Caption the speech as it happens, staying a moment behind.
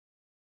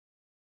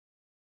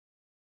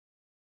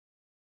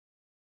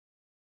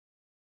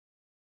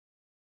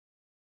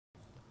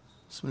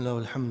Bismillah,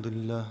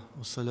 alhamdulillah,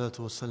 wassalatu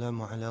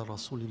wassalamu ala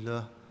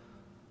rasulillah.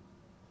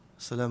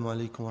 Assalamu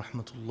alaikum wa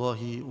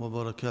rahmatullahi wa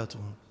barakatuh.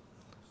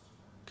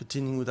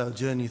 Continuing with our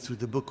journey through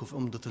the book of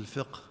Umdat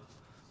al-Fiqh,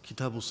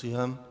 Kitab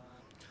al-Siyam.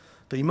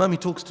 The Imam, he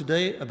talks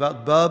today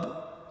about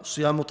Bab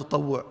Siyam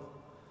al-Tatawwu',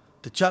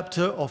 the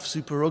chapter of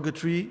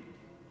supererogatory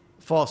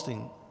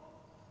fasting.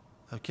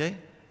 Okay?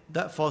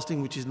 That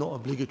fasting which is not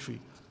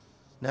obligatory.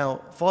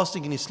 Now,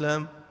 fasting in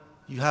Islam,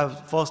 you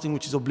have fasting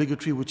which is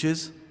obligatory, which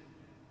is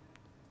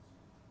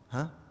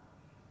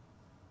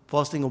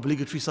fasting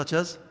obligatory such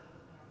as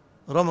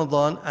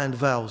Ramadan and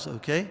vows,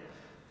 okay?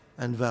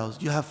 And vows.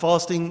 You have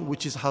fasting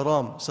which is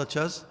haram, such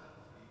as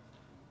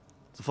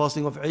the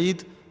fasting of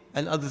Eid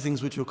and other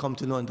things which we'll come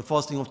to know. And the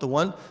fasting of the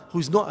one who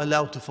is not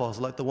allowed to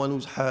fast, like the one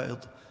who's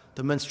ha'id,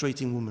 the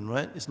menstruating woman,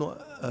 right? It's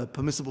not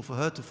permissible for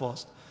her to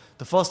fast.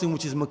 The fasting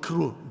which is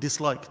makruh,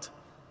 disliked.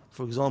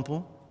 For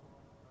example,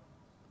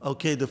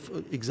 okay,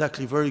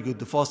 exactly, very good.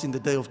 The fasting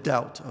the day of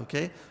doubt,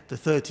 okay? The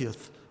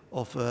 30th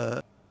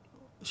of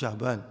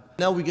Sha'ban.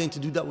 Now we're going to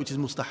do that which is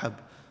mustahab,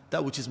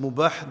 that which is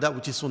mubah, that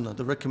which is sunnah,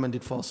 the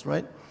recommended fast,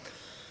 right?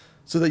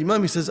 So the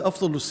Imam, he says,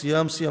 أفضل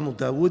الصيام صيام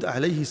داود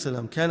عليه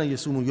السلام كان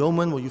يصوم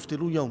يوما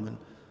ويفطر يوما.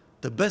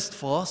 The best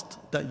fast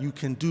that you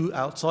can do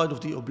outside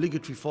of the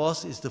obligatory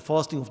fast is the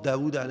fasting of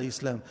Dawood alayhi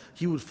salam.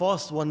 He would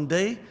fast one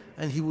day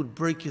and he would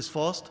break his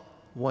fast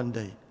one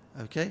day.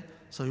 Okay?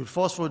 So he would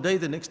fast for a day,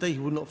 the next day he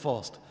would not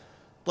fast.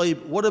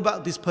 طيب, what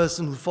about this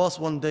person who fasts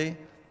one day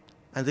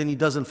and then he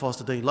doesn't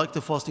fast a day, like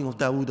the fasting of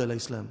Dawood alayhi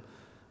salam?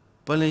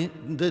 But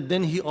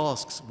then he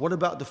asks, what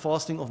about the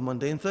fasting of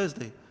Monday and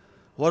Thursday?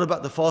 What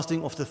about the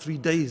fasting of the 3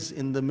 days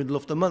in the middle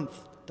of the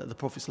month that the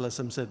Prophet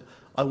ﷺ said,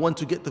 I want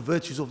to get the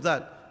virtues of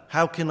that.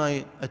 How can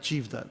I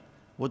achieve that?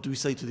 What do we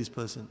say to this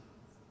person?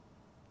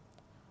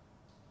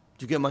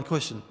 Do you get my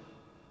question?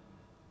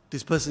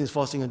 This person is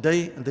fasting a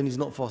day and then he's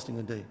not fasting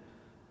a day.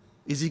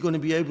 Is he going to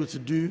be able to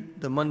do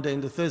the Monday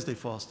and the Thursday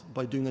fast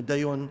by doing a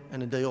day on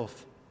and a day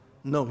off?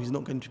 No, he's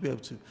not going to be able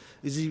to.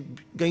 Is he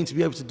going to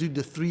be able to do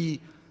the 3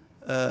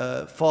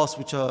 fasts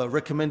which are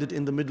recommended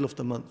in the middle of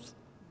the month?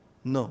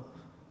 No.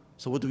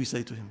 So what do we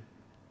say to him?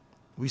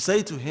 We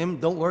say to him,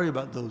 don't worry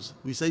about those.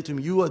 We say to him,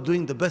 you are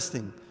doing the best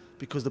thing.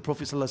 Because the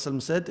Prophet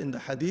ﷺ said in the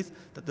hadith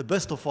that the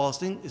best of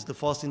fasting is the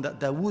fasting that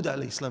Dawood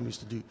alayhi salam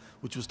used to do,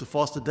 which was to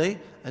fast a day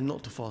and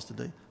not to fast a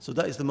day. So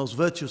that is the most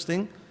virtuous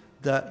thing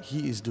that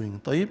he is doing.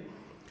 طيب.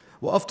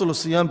 وأفضل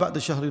الصيام بعد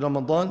شهر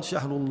رمضان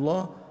شهر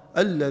الله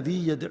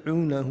الذي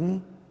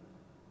يدعونه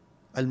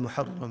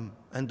المحرم.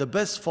 And the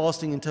best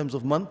fasting in terms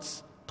of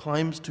months,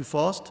 times to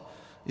fast,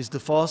 is the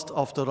fast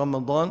after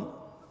Ramadan,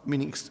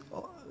 meaning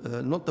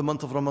not the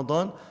month of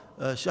Ramadan,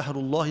 شهر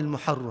الله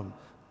المحرم,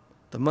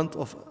 the month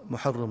of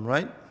Muharram,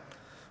 right?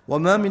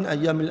 وما من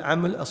أيام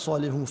العمل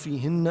الصالح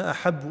فيهن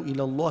أحب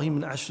إلى الله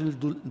من عشر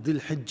ذي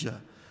الحجة.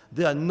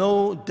 There are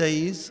no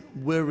days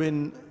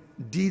wherein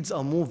deeds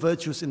are more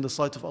virtuous in the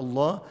sight of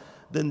Allah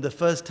than the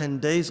first 10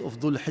 days of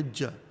Dhul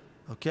Hijjah.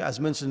 Okay, as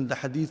mentioned in the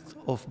hadith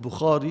of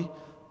Bukhari,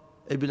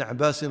 Ibn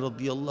Abbas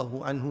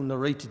radiyallahu anhu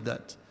narrated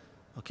that.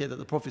 Okay, that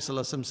the Prophet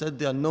ﷺ said,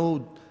 there are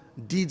no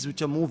deeds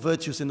which are more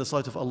virtuous in the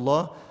sight of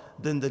Allah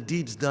than the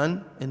deeds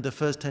done in the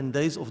first 10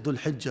 days of Dhul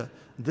Hijjah.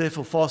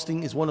 Therefore,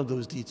 fasting is one of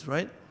those deeds,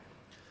 right?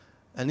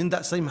 And in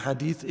that same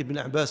hadith, Ibn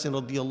Abbas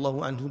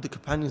radiyallahu anhu, the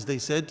companions, they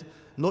said,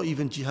 not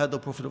even jihad, the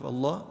Prophet of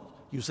Allah.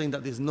 You're saying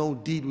that there's no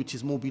deed which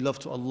is more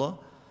beloved to Allah?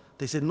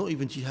 They said, not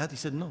even jihad? He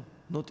said, no,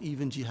 not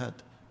even jihad.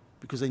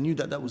 Because they knew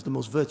that that was the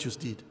most virtuous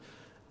deed.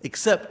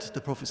 Except,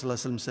 the Prophet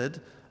ﷺ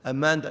said, a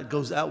man that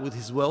goes out with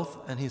his wealth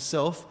and his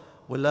self,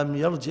 وَلَمْ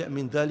يَرْجِعْ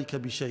مِنْ ذَلِكَ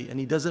بِشَيْءٍ, and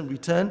he doesn't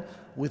return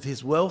with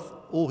his wealth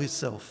or his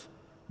self,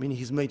 meaning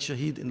he's made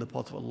shaheed in the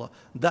path of Allah.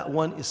 That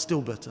one is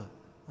still better.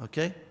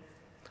 Okay?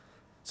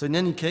 So in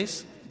any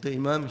case, the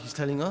Imam, he's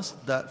telling us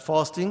that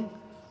fasting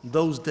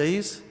those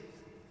days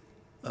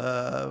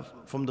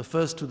from the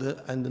 1st to the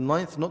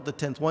 9th, not the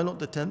 10th. Why not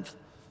the 10th?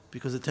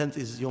 Because the 10th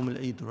is Yawm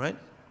al-Eid, right?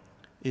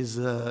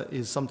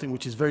 Is something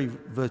which is very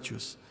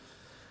virtuous.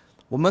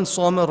 وَمَنْ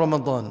صَامَ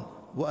رَمَضَانَ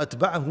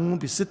وَأَتْبَعَهُ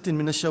بِسِتٍ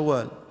مِنَ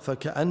الشَّوَالِ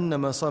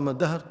فَكَأَنَّمَا صَامَ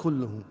الدَّهْرَ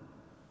كُلُّهُ.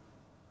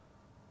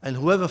 And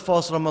whoever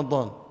fasts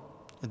Ramadan,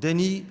 then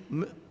he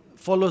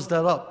follows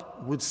that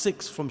up with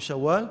 6 from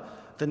Shawwal,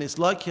 then it's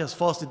like he has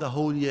fasted the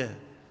whole year,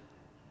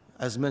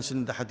 as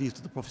mentioned in the hadith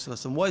of the Prophet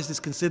ﷺ. Why is this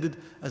considered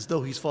as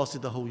though he's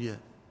fasted the whole year?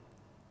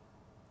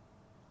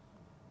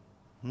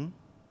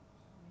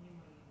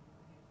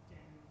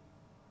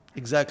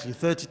 Exactly,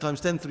 30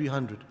 times 10,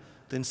 300.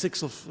 Then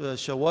 6 of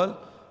Shawwal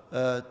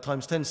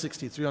times 10,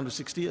 60,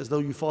 360, as though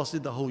you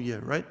fasted the whole year,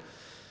 right?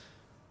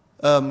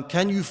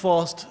 Can you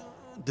fast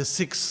the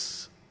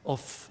 6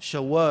 of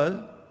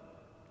Shawwal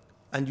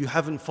and you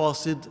haven't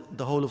fasted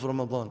the whole of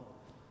Ramadan?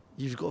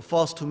 You've got a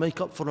fast to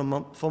make up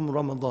from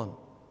Ramadan.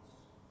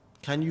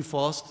 Can you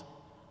fast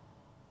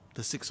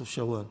the 6 of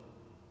Shawwal?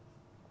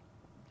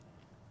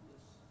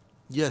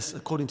 Yes,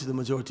 according to the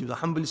majority. The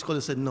Hanbali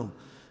scholars said no.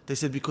 They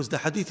said because the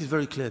hadith is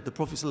very clear. The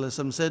Prophet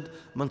ﷺ said,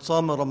 "Man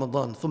sama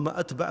Ramadan, thumma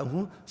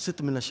atba'ahu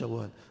sit min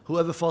shawwal."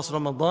 Whoever fasts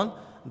Ramadan,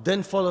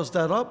 then follows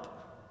that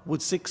up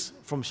with 6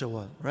 from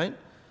Shawwal, right?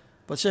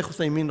 But Shaykh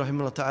Uthaymeen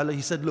rahimahullah ta'ala,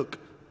 he said, look,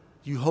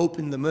 you hope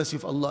in the mercy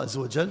of Allah Azza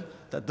wa Jal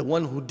that the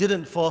one who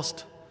didn't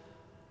fast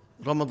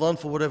Ramadan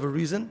for whatever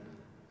reason,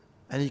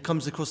 and he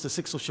comes across the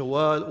 6th of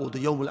Shawwal or the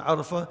Yawm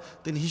al-Arafah,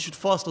 then he should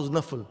fast those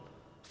nafil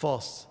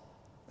fasts.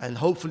 And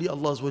hopefully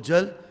Allah Azza wa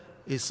Jal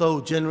is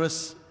so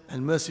generous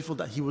and merciful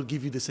that he will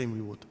give you the same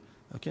reward.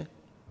 Okay?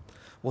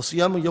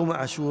 وَصِيَامُ يَوْمَ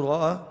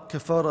عَشُورَاءَ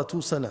كَفَارَةُ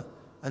سَنَةٍ.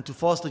 And to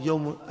fast the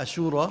Yawm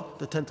Ashura,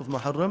 the 10th of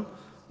Muharram,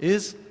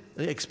 is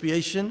the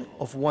expiation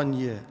of 1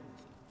 year.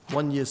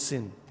 1 year's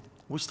sin.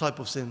 Which type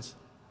of sins?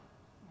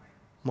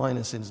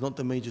 Minor sins, not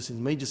the major sins.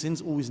 Major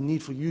sins always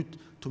need for you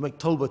to make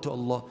tawbah to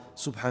Allah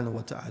subhanahu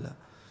wa ta'ala.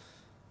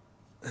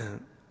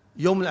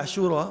 Yawm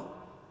al-Ashura,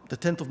 the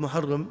 10th of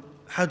Muharram,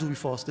 how do we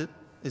fast it?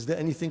 Is there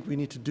anything we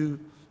need to do?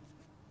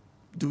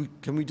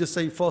 Can we just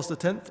say fast the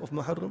 10th of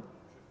Muharram?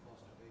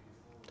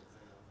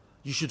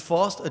 You should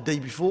fast a day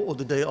before or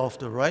the day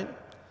after, right?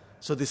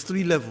 So there's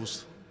 3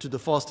 levels to the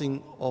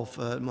fasting of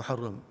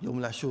Muharram,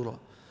 Yawm al-Ashura.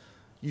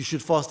 You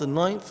should fast the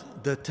 9th,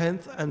 the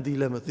 10th and the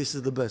 11th. This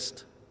is the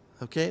best.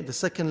 Okay, the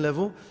second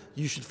level,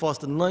 you should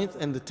fast the 9th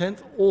and the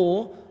 10th,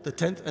 or the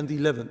 10th and the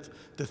 11th.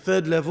 The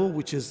third level,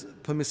 which is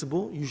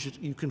permissible,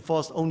 you can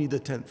fast only the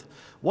 10th.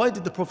 Why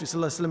did the Prophet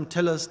ﷺ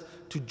tell us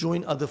to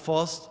join other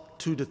fasts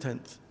to the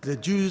 10th? The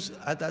Jews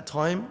at that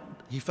time,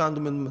 he found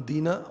them in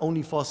Medina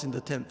only fasting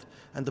the 10th.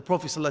 And the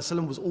Prophet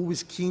ﷺ was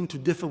always keen to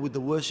differ with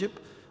the worship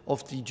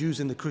of the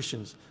Jews and the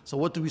Christians. So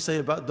what do we say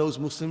about those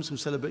Muslims who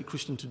celebrate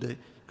Christmas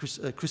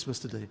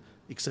today,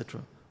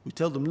 etc.? We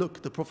tell them,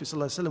 look, the Prophet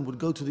ﷺ would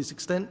go to this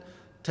extent,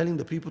 telling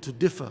the people to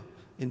differ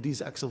in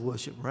these acts of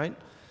worship, right?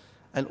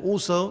 And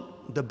also,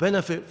 the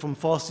benefit from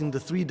fasting the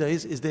 3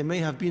 days is there may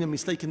have been a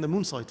mistake in the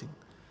moon sighting.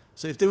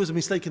 So if there was a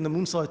mistake in the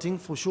moon sighting,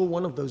 for sure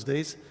one of those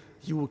days,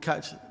 you will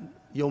catch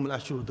Yawm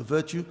al-Ashura, the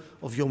virtue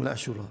of Yawm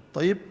al-Ashura.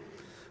 طيب?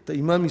 The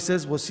Imam, he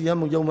says,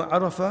 وَصِيَامُ يَوْمَ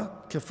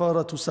عَرَفَةَ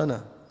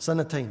كَفَارَةُ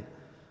سَنَتَيْنِ.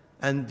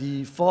 And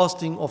the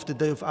fasting of the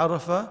day of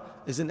Arafah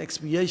is an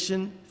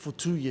expiation for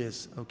 2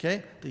 years,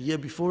 okay? The year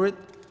before it,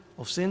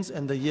 of sins,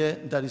 and the year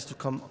that is to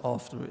come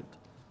after it.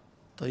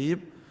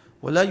 طيب.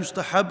 وَلَا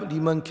يُسْتَحَبْ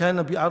لِمَنْ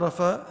كَانَ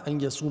بِعَرَفَةَ أَنْ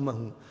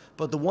يَصُومَهُ.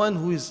 But the one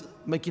who is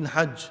making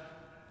Hajj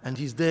and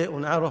he's there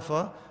on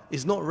Arafah,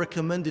 is not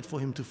recommended for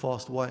him to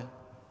fast. Why?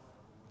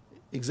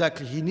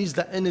 Exactly, he needs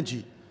that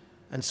energy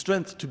and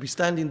strength to be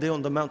standing there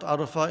on the Mount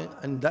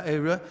Arafah and that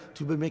area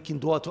to be making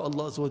dua to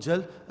Allah Azza wa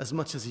Jal as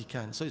much as he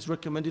can. So it's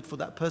recommended for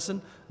that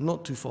person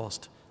not to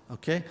fast.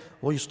 Okay?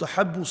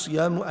 وَيُسْتَحَبُّ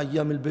صِيَامُ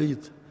أَيَّامِ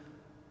الْبَيْضِ.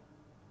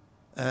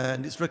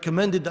 And it's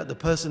recommended that the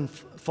person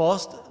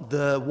fast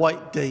the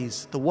white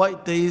days. The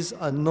white days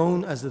are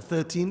known as the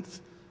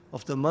 13th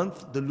of the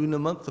month, the lunar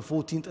month, the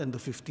 14th and the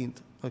 15th.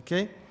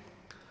 Okay?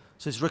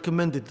 So it's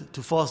recommended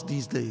to fast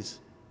these days.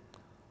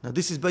 Now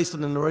this is based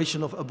on the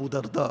narration of Abu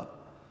Darda,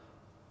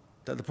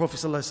 that the Prophet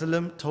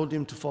ﷺ told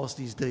him to fast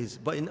these days.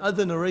 But in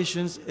other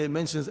narrations, it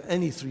mentions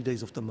any 3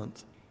 days of the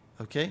month.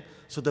 Okay?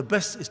 So the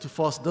best is to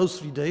fast those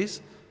 3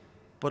 days.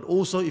 But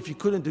also, if you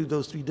couldn't do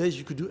those 3 days,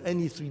 you could do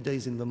any 3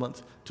 days in the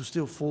month to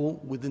still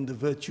fall within the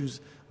virtues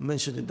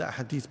mentioned in that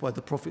hadith by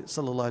the Prophet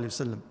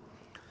ﷺ.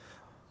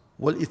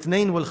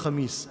 وَالْإِثْنَيْنِ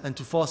وَالْخَمِيسِ. And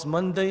to fast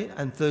Monday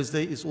and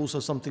Thursday is also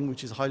something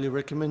which is highly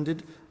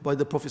recommended by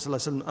the Prophet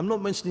ﷺ. I'm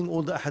not mentioning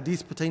all the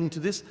hadith pertaining to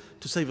this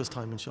to save us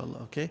time, inshallah,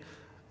 okay?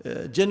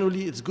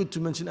 Generally, it's good to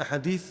mention a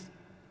hadith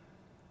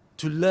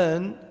to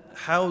learn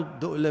how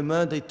the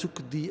ulama, they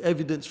took the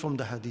evidence from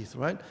the hadith,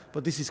 right?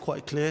 But this is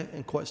quite clear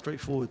and quite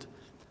straightforward,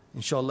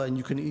 inshallah, and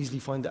you can easily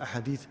find the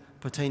hadith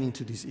pertaining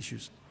to these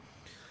issues.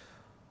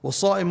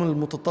 وَصَائِمُ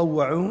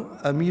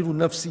الْمُتَطَوَّعُ أَمِيرُ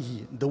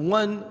نَفْسِهِ. The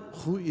one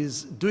who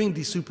is doing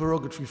the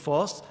supererogatory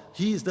fast,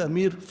 he is the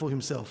amir for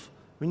himself,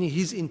 meaning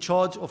he's in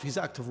charge of his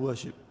act of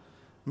worship,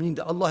 meaning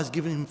that Allah has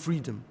given him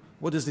freedom.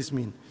 What does this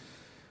mean?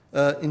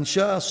 إِنْ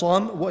شَاءَ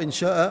صَامَ وَإِنْ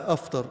شَاءَ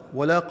أَفْطَرَ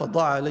وَلَا قَضَاءَ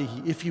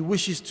عَلَيْهِ. If he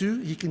wishes to,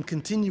 he can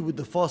continue with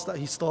the fast that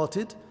he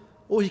started,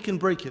 or he can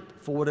break it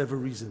for whatever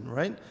reason,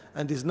 right?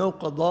 And there's no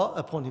qada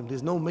upon him,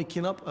 there's no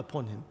making up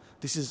upon him.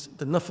 This is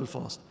the nafil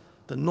fast,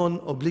 the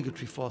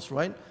non-obligatory fast,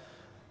 right?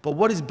 But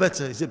what is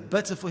better? Is it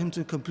better for him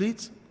to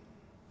complete?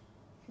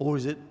 Or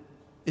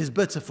is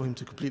better for him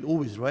to complete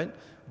always, right?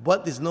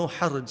 But there's no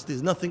haraj,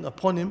 there's nothing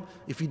upon him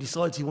if he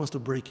decides he wants to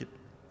break it,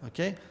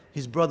 okay?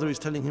 His brother is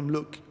telling him,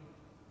 look,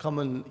 come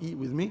and eat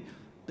with me,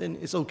 then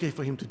it's okay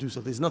for him to do so.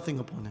 There's nothing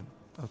upon him,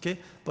 okay?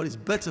 But it's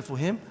better for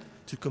him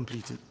to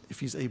complete it if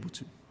he's able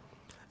to.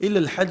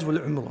 إِلَّا الْحَجْ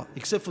وَالْعُمْرَةِ.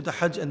 Except for the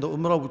Hajj and the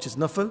Umrah, which is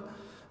nafil,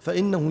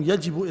 فَإِنَّهُ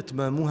يَجِبُ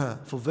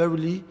إِتْمَامُهَا. For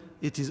verily,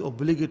 it is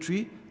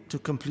obligatory to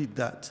complete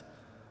that.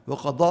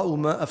 وَقَضَاءُ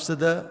مَا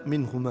أَفْسَدَ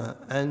مِنْهُمَا.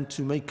 And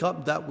to make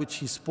up that which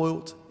he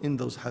spoilt in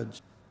those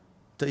Hajj.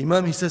 The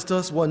Imam, he says to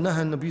us,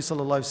 وَأَنَّهَا النَّبِيُّ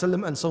صَلَّى اللَّهُ عَلَيْهِ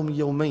وَسَلَّمَ أَنْ صَوْمِ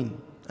يَوْمَيْنِ.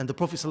 And the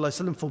Prophet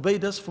ﷺ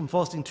forbade us from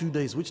fasting 2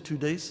 days. Which 2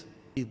 days?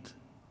 Eid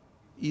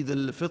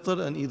al-Fitr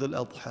and Eid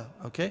al-Adha.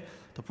 Okay?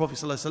 The Prophet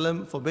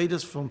ﷺ forbade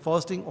us from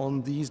fasting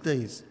on these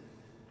days.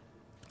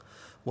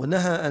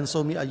 وَنَهَا أَنْ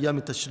صَوْمِ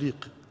أَيَّامِ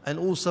التَّشْرِيقِ. and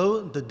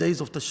also the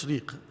days of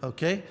Tashriq,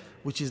 okay,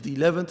 which is the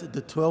 11th,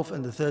 the 12th,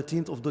 and the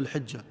 13th of Dhul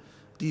Hijjah.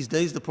 These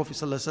days, the Prophet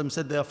ﷺ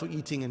said they are for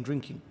eating and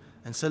drinking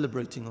and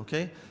celebrating,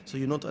 okay? So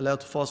you're not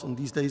allowed to fast on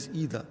these days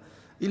either.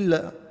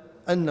 إلا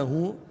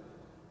أنه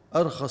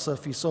أرخص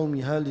في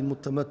صومها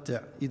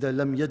للمتمتع إذا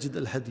لم يجد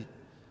الهدي.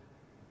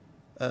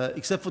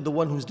 Except for the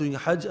one who's doing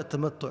Hajj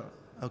at-tamattu'.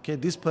 Okay,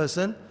 this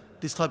person,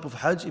 this type of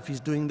Hajj, if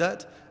he's doing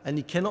that and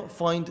he cannot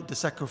find the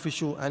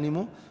sacrificial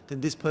animal, then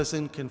this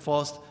person can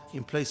fast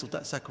in place of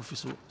that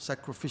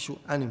sacrificial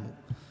animal.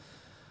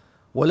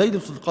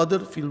 وَلَيْلَةُ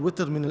الْقَدْرِ فِي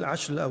الْوِتْرِ مِنَ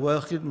الْعَشْرِ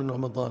الْأَوَاخِرِ مِنْ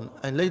رَمَضَانِ.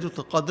 And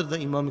Laylatul Qadr, the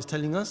Imam is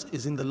telling us,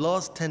 is in the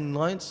last 10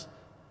 nights,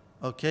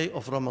 okay,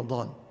 of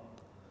Ramadan.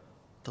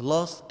 The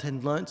last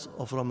 10 nights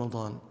of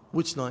Ramadan.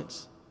 Which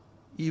nights?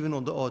 Even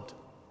on the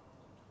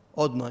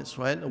odd nights,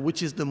 right?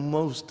 Which is the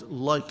most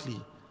likely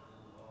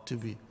to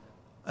be?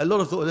 A lot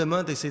of the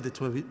ulama, they say the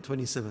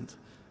 27th.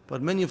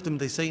 But many of them,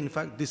 they say, in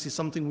fact, this is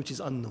something which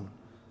is unknown,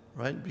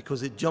 right?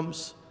 Because it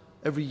jumps,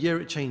 every year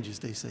it changes,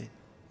 they say.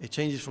 It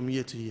changes from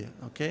year to year,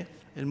 okay?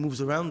 It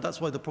moves around. That's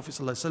why the Prophet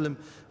ﷺ,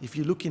 if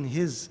you look in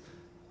his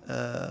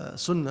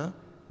sunnah,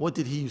 what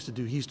did he used to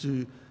do? He used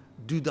to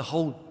do the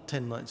whole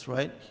 10 nights,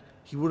 right?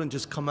 He wouldn't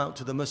just come out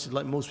to the masjid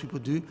like most people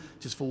do,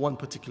 just for one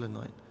particular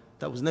night.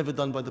 That was never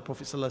done by the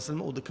Prophet ﷺ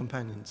or the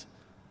companions.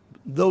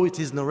 Though it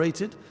is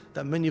narrated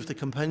that many of the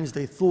companions,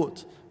 they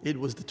thought it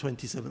was the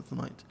 27th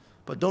night.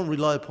 But don't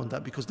rely upon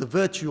that, because the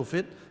virtue of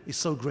it is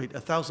so great.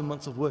 1,000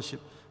 months of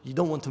worship. You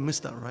don't want to miss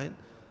that, right?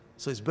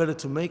 So it's better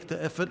to make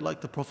the effort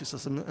like the Prophet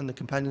ﷺ and the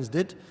companions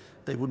did.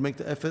 They would make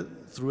the effort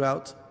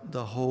throughout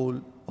the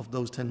whole of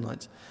those 10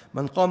 nights.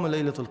 من قام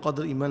ليلة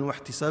القدر إيمانا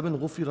واحتسابا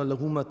غفر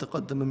له ما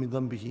تقدم من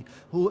ذنبه.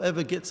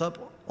 Whoever gets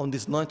up on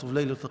this night of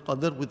Laylatul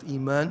Qadr with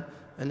iman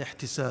and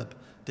ihtisab,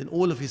 then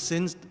all of his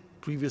sins,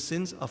 previous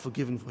sins, are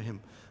forgiven for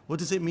him. What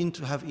does it mean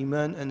to have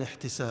iman and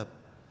ihtisab?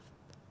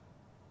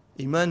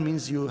 Iman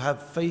means you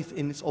have faith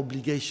in its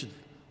obligation,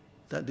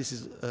 that this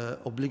is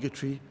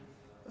obligatory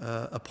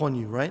upon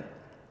you, right?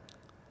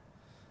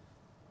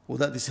 Or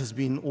that this has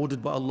been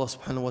ordered by Allah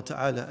subhanahu wa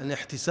ta'ala. And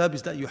ihtisab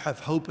is that you have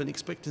hope and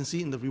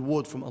expectancy in the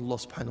reward from Allah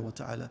subhanahu wa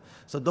ta'ala.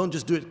 So don't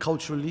just do it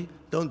culturally,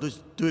 don't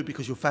just do it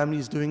because your family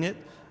is doing it.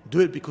 Do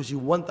it because you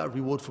want that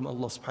reward from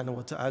Allah subhanahu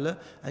wa ta'ala,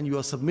 and you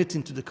are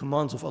submitting to the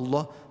commands of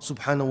Allah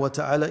subhanahu wa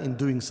ta'ala in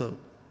doing so.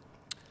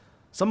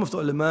 Some of the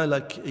ulama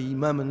like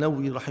Imam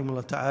al-Nawawi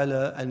rahimahullah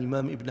ta'ala and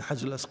Imam Ibn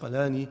Hajar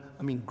al-Asqalani,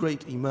 I mean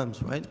great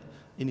imams, right,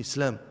 in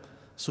Islam,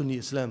 Sunni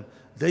Islam,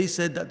 they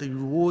said that the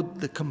reward,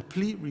 the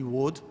complete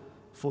reward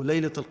for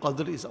Laylatul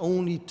Qadr is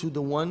only to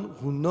the one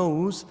who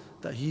knows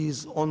that he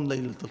is on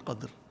Laylatul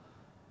Qadr.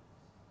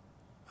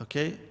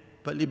 Okay?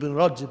 But Ibn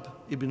Rajab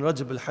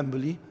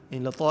al-Hanbali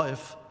in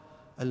Lata'if,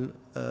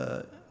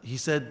 he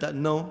said that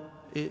no,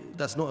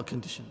 that's not a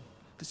condition.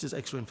 This is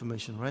extra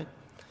information, right?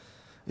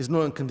 It's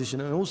not a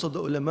condition. And also the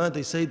ulama,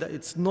 they say that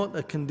it's not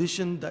a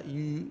condition that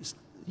you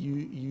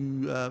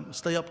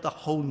stay up the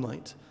whole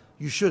night.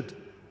 You should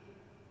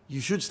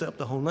stay up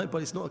the whole night,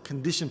 but it's not a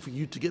condition for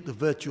you to get the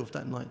virtue of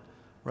that night,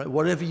 right?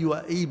 Whatever you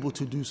are able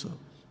to do so.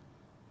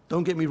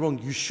 Don't get me wrong,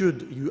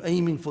 you're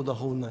aiming for the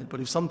whole night.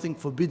 But if something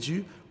forbids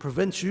you,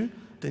 prevents you,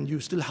 then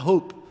you still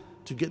hope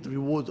to get the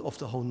reward of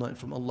the whole night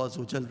from Allah Azza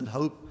wa Jal.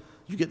 Hope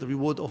you get the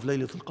reward of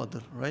Laylatul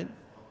Qadr, right?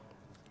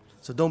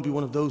 So don't be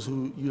one of those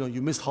who,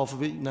 you missed half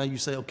of it, now you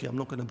say, okay, I'm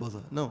not going to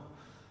bother. No.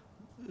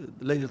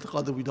 Laylatul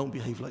Qadr, we don't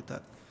behave like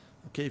that.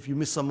 Okay, if you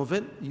miss some of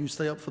it, you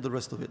stay up for the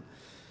rest of it.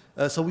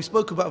 So we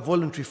spoke about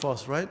voluntary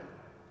fast, right?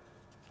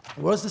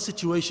 What's the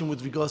situation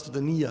with regards to the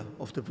niyyah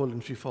of the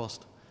voluntary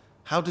fast?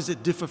 How does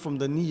it differ from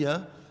the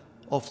niyyah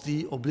of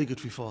the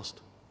obligatory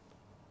fast?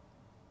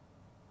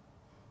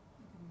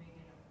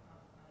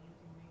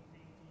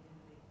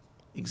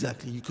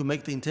 Exactly, you can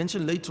make the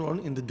intention later on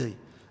in the day.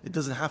 It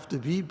doesn't have to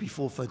be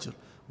before Fajr.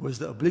 Whereas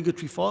the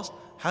obligatory fast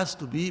has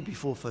to be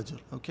before Fajr,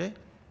 okay?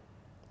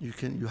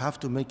 You have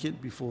to make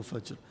it before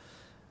Fajr.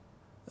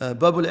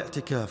 Babul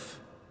i'tikaf.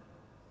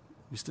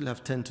 We still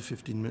have 10 to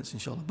 15 minutes,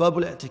 inshallah.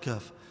 Babul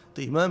i'tikaf.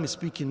 The Imam is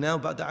speaking now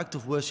about the act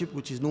of worship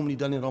which is normally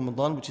done in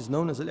Ramadan, which is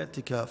known as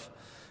al-i'tikaf.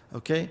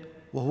 Okay?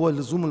 وهو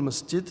لزوم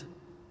المسجد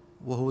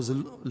وهو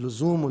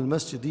لزوم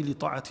المسجد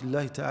لطاعة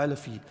الله تعالى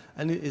فيه.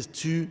 And it is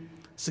to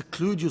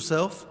seclude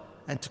yourself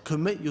and to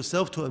commit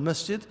yourself to a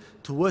masjid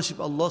to worship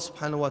Allah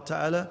subhanahu wa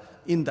ta'ala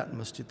in that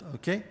masjid.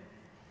 Okay?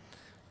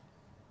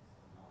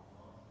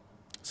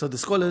 So the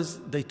scholars,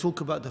 they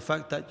talk about the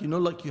fact that,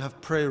 like you have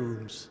prayer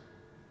rooms.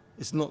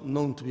 It's not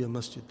known to be a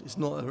masjid. It's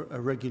not a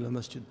regular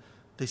masjid.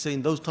 They say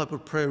in those type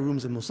of prayer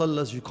rooms and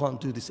musallas, you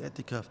can't do this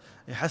i'tikaf.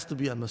 It has to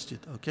be a masjid,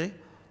 okay?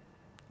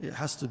 It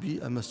has to be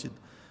a masjid.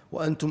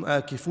 وَأَنْتُمْ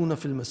آكِفُونَ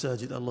فِي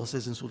الْمَسَاجِدِ, Allah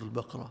says in Surah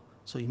Al-Baqarah.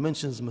 So he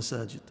mentions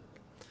masajid.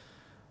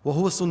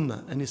 وَهُوَ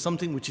sunnah, and it's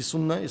something which is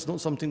sunnah, it's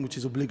not something which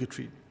is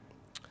obligatory.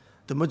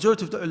 The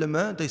majority of the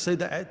ulama, they say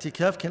that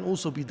i'tikaf can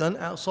also be done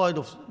outside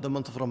of the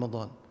month of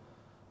Ramadan.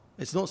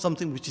 It's not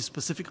something which is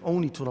specific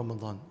only to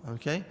Ramadan,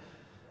 okay?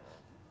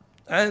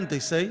 And they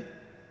say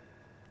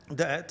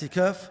that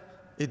i'tikaf,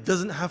 it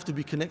doesn't have to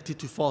be connected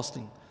to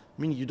fasting.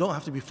 Meaning you don't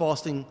have to be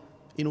fasting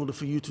in order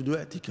for you to do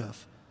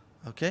i'tikaf.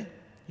 Okay?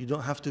 You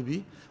don't have to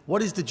be.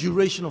 What is the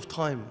duration of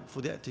time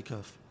for the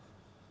i'tikaf?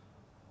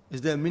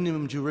 Is there a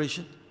minimum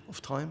duration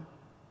of time?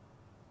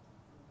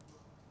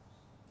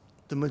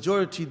 The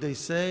majority, they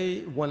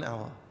say 1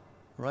 hour,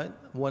 right?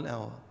 1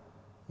 hour.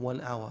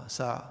 1 hour,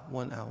 sa'a,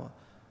 1 hour.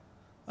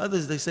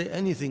 Others, they say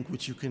anything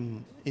which you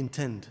can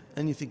intend,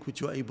 anything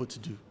which you are able to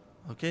do.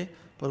 Okay?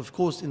 But of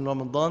course, in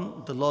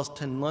Ramadan, the last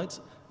 10 nights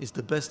is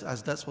the best,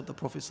 as that's what the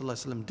Prophet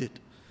ﷺ did.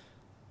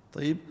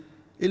 طيب.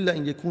 إلا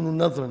أن يكونوا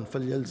نذرا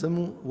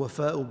فليلزموا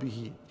وفاء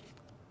به.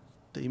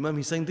 The Imam,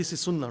 he's saying this is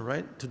sunnah,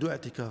 right? To do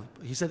i'tikaf.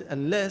 He said,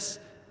 unless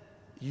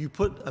you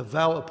put a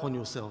vow upon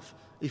yourself.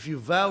 If you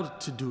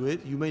vowed to do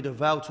it, you made a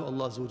vow to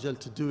Allah Azza wa Jal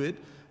to do it,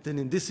 then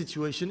in this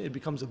situation it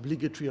becomes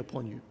obligatory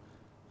upon you.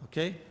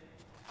 Okay?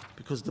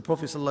 Because the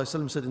Prophet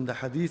ﷺ said in the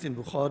hadith in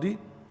Bukhari,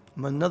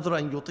 من نذر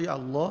أن يطيع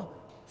الله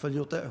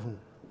فليطعه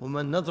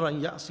ومن نذر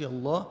أن يعصي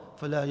الله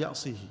فلا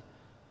يعصيه.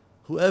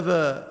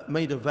 Whoever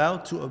made a vow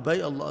to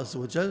obey Allah Azza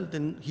wa Jal,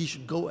 then he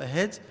should go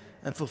ahead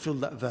and fulfill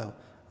that vow.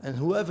 And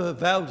whoever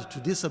vowed to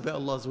disobey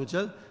Allah Azza wa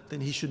Jal, then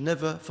he should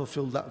never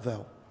fulfill that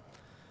vow.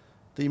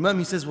 The Imam,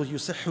 he says,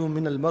 وَيُصِحُّ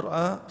مِنَ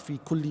الْمَرْأَةِ فِي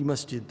كُلِّ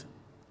مَسْجِدٍ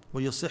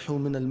وَيُصِحُّ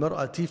مِنَ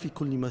الْمَرْأَةِ فِي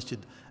كُلِّ مَسْجِدٍ.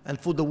 And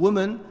for the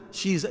woman,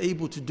 she is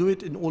able to do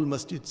it in all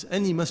masjids.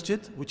 Any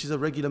masjid, which is a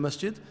regular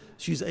masjid,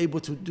 she is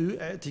able to do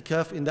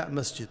i'tikaf in that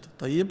masjid.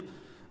 طيب.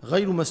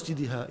 غَيْرُ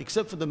مَسْجِدِهَا.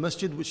 Except for the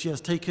masjid which she has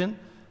taken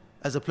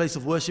as a place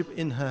of worship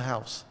in her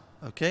house.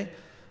 Okay?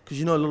 Because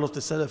you know a lot of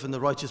the Salaf and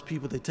the righteous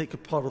people, they take a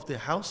part of their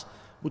house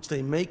which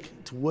they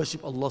make to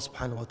worship Allah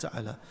subhanahu wa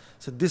ta'ala.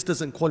 So this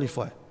doesn't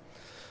qualify.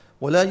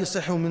 وَلَا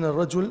يَصِحُ مِنَ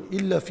الرَّجُلِ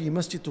إِلَّا فِي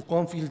مَسْجِدٍ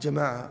تُقَامْ فِيهِ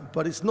الْجَمَاعَةِ.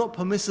 But it's not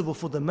permissible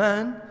for the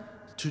man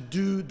to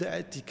do the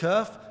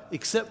i'tikaf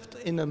except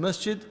in a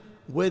masjid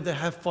where they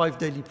have 5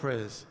 daily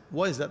prayers.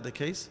 Why is that the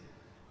case?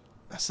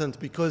 Ahsant,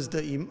 because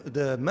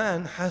the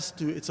man has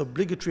to, it's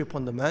obligatory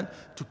upon the man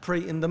to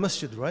pray in the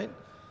masjid, right?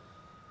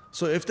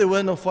 So if there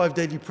were no 5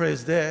 daily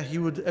prayers there, he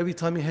would, every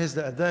time he hears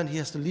the adhan, he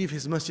has to leave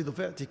his masjid of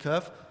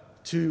i'tikaf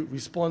to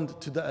respond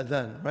to the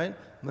adhan, right?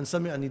 Man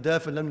sami'a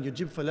nida falam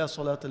yujib fala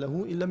salata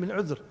lahu illa min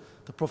udhr.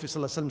 The Prophet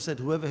ﷺ said,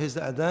 whoever hears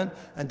the adhan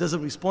and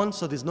doesn't respond,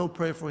 so there's no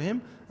prayer for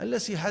him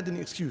unless he had an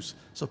excuse.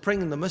 So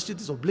praying in the masjid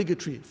is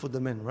obligatory for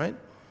the men, right?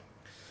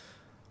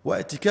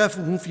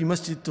 وَاعْتِكَافُهُ فِي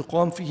مَسْجِدٍ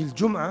تُقَامْ فِيهِ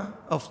الْجُمْعَةِ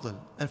أَفْضَلُ.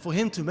 And for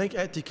him to make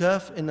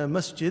i'tikaf in a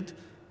masjid,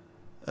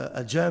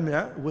 a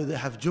jami'ah where they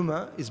have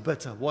Jum'ah, is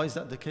better. Why is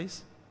that the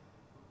case?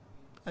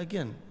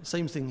 Again,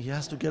 same thing. He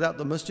has to get out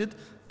the masjid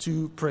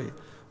to pray.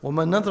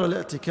 وَمَنْ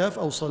نَذْرَ الْاعْتِكَافَ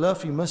أَوْ صَلَاةَ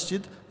فِي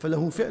مَسْجِدٍ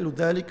فَلَهُ فِعْلُ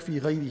ذَلِكَ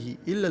فِي غَيْرِهِ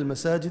إِلَّا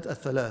الْمَسَاجِدِ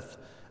الثَّلَاثِ.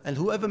 And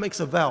whoever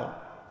makes a vow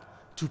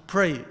to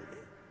pray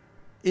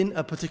in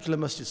a particular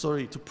masjid,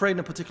 to pray in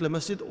a particular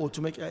masjid or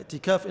to make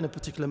i'tikaf in a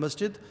particular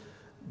masjid,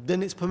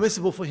 then it's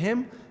permissible for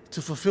him to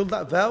fulfill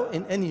that vow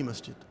in any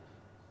masjid.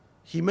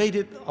 He made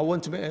it, I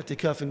want to make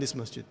i'tikaf in this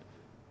masjid,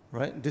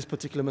 right? This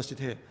particular masjid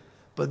here.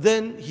 But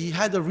then he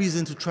had a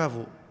reason to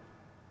travel.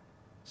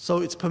 So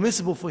it's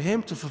permissible for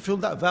him to fulfill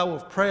that vow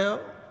of prayer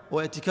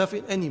or i'tikaf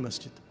in any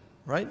masjid,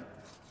 right?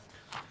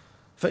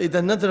 فَإِذَا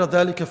نَذَرَ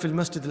ذَلِكَ فِي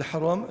الْمَسْجِدِ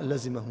الْحَرَامِ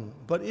لَزِمَهُ.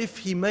 But if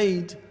he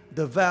made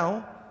the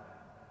vow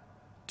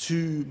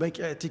to make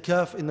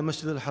i'tikaf in the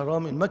Masjid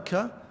al-Haram in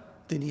Mecca,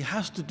 then he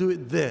has to do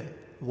it there.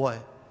 Why?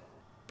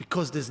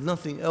 Because there's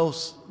nothing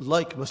else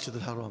like Masjid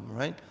al-Haram,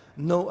 right?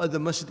 No other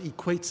masjid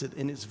equates it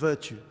in its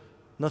virtue.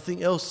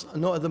 Nothing else,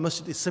 no other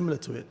masjid is similar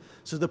to it.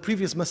 So the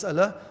previous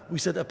mas'ala, we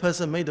said a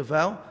person made a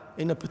vow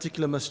in a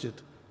particular masjid.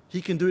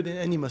 He can do it in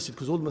any masjid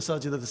because all the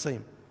masajid are the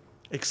same,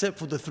 except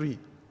for the 3,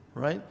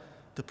 right?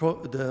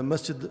 The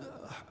Masjid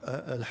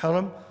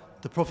al-Haram,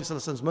 the Prophet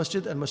ﷺ's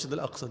masjid, and Masjid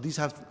al-Aqsa.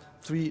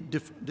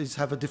 These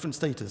have a different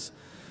status.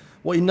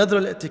 وإن نذر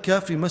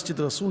الاعتكاف في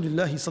مسجد رسول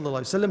الله صلى الله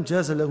عليه وسلم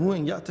جاز له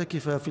أن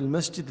يعتكف في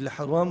المسجد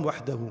الحرام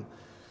وحده.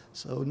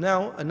 So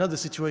now another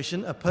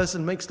situation, a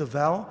person makes the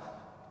vow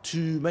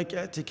to make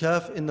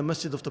i'tikaf in the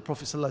masjid of the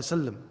Prophet صلى الله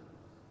عليه وسلم.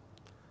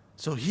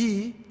 So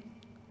he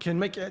can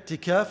make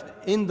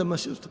i'tikaf in the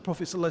masjid of the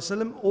Prophet صلى الله عليه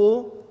وسلم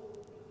or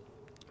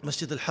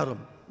Masjid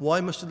al-Haram.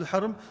 Why Masjid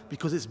al-Haram?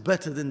 Because it's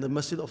better than the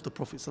masjid of the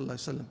Prophet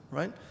ﷺ,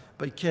 right?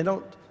 But he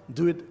cannot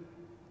do it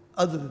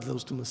other than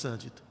those 2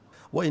 masajid.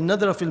 وَإِن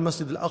نَذَرَ فِي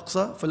الْمَسْجِدِ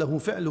الْأَقْصَى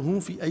فَلَهُ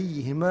فِعْلُهُ فِي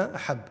أَيِّهِمَا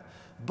أَحَبَّ.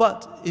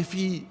 But if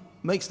he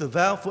makes the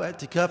vow for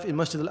i'tikaf in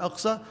Masjid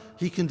al-Aqsa,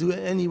 he can do it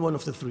in any one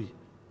of the 3.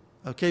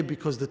 Okay,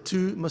 because the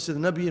 2, Masjid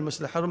al-Nabi and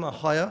Masjid al-Haram, are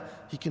higher,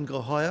 he can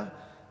go higher.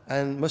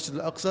 And Masjid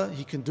al-Aqsa,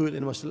 he can do it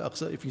in Masjid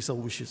al-Aqsa if he so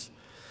wishes.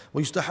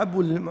 وَيُسْتَحَبُّ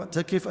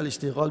لِلْمُعْتَكِفِ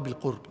الْإِشْتِغَالِ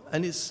بِالْقُرْبِ.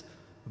 And it's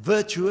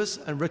virtuous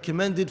and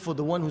recommended for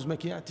the one who's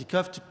making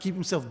i'tikaf to keep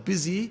himself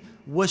busy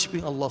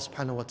worshipping Allah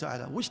subhanahu wa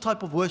ta'ala. Which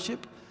type of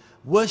worship?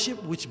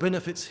 Worship which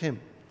benefits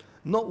him,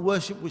 not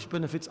worship which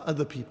benefits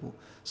other people.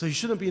 So he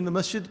shouldn't be in the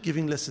masjid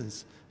giving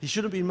lessons. He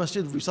shouldn't be in the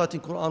masjid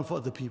reciting Quran for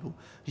other people.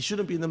 He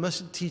shouldn't be in the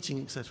masjid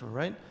teaching, etc.,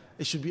 right?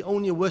 It should be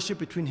only a worship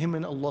between him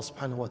and Allah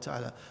subhanahu wa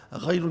ta'ala.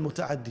 غَيْرُ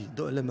الْمُتَعَدِّي,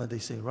 the ulama they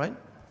say, right?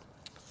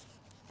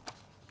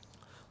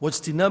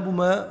 وَاجْتِنَابُ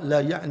مَا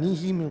لَا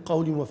يَعْنِيهِ مِنْ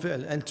قَوْلٍ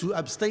وَفِعْلٍ, and to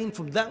abstain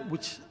from that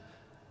which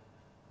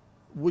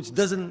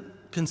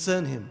doesn't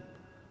concern him.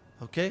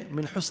 Okay?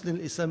 مِنْ حُسْنِ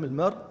الْإِسْلَامِ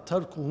الْمَرْءِ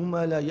تَرْكُهُ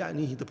مَا لَا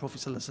يَعْنِيهِ, the Prophet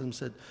ﷺ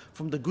said.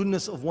 From the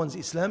goodness of one's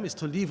Islam is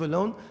to leave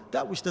alone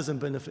that which doesn't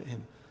benefit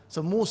him.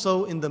 So more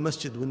so in the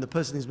masjid, when the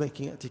person is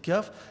making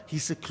i'tikaf, he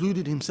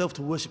secluded himself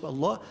to worship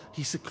Allah.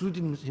 He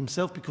secluded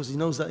himself because he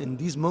knows that in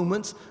these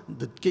moments,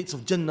 the gates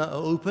of Jannah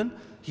are open.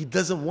 He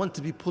doesn't want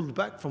to be pulled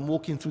back from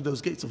walking through those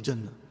gates of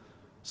Jannah.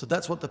 So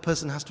that's what the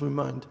person has to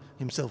remind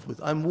himself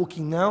with. I'm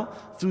walking now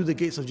through the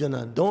gates of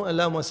Jannah. Don't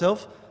allow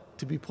myself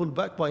to be pulled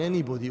back by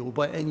anybody or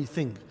by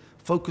anything.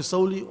 Focus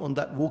solely on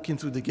that walking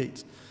through the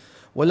gates.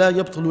 وَلَا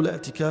يَبْطُلُ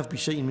الْاعْتِكَافِ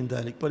بِشَيْءٍ مِّن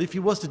ذَلِكَ. But if he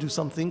was to do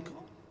something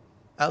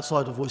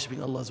outside of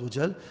worshipping Allah Azza wa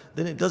Jal,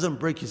 then it doesn't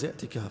break his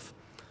i'tikaf.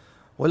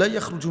 وَلَا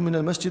يَخْرُجُ مِنَ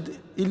الْمَسْجِدِ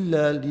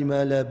إِلَّا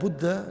لِمَا لَا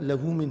بُدَّ لَهُ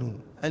مِنْهُ.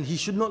 And he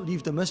should not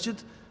leave the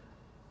masjid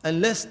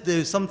unless there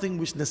is something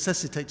which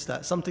necessitates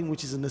that, something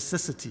which is a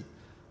necessity.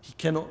 He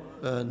cannot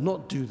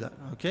not do that,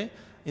 okay?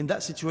 In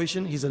that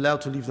situation, he's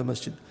allowed to leave the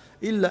masjid.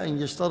 إِلَّا أَن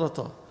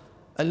يَشْتَرَطَ,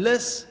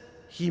 unless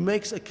he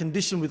makes a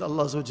condition with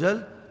Allah Azza wa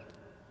Jal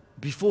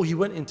before he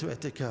went into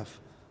i'tikaf.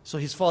 So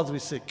his father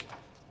is sick.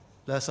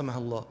 La samah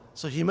Allah.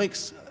 So he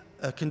makes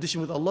a condition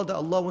with Allah that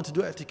Allah wants to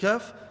do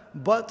i'tikaf,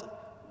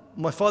 but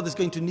my father is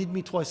going to need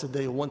me twice a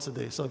day or once a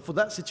day. So for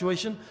that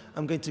situation,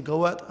 I'm going to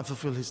go out and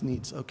fulfill his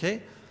needs,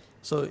 okay?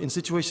 So in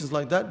situations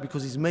like that,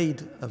 because he's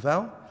made a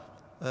vow,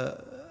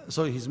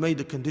 he's made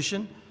a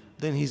condition,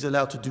 then he's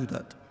allowed to do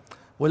that.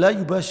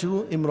 وَلَا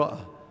يُبَاشِرُ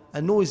إِمْرَأَةً,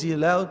 and nor is he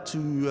allowed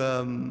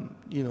to,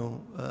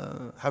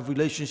 have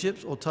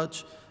relationships or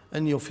touch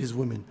any of his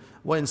women.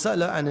 وَإِنْ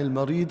سَأْلَ عَنِ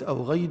الْمَرِيضِ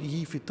أَوْ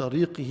غَيْرِهِ فِي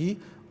طَرِيقِهِ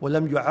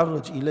وَلَمْ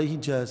يُعَرَّجْ إِلَيْهِ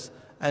جَازٍ.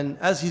 And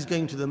as he's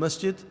going to the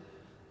masjid,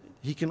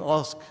 he can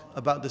ask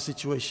about the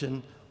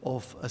situation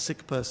of a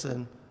sick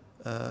person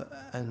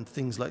and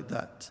things like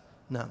that.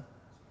 Now,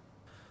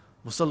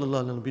 وصلى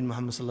الله على نبينا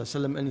محمد صلى الله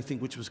عليه وسلم. Anything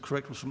which was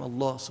correct was from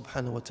Allah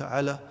subhanahu wa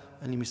ta'ala.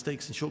 Any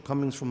mistakes and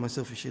shortcomings from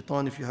myself and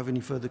shaitan. If you have any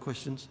further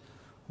questions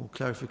or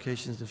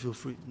clarifications, then feel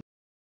free.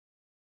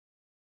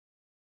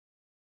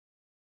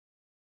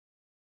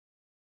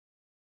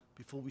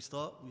 Before we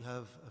start, we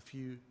have a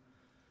few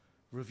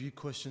review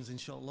questions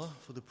inshallah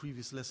for the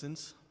previous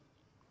lessons.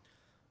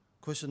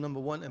 Question number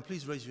one, and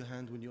please raise your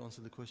hand when you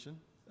answer the question.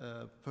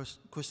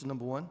 Question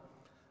number one,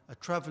 a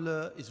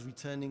traveler is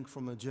returning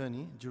from a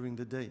journey during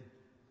the day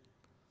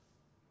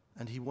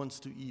and he wants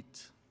to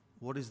eat.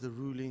 What is the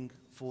ruling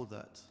for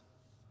that?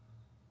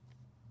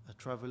 A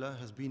traveler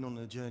has been on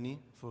a journey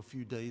for a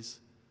few days,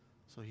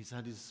 so he's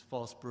had his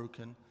fast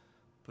broken,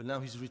 but now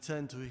he's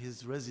returned to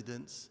his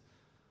residence,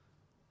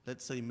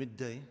 let's say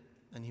midday,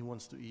 and he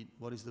wants to eat.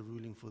 What is the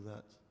ruling for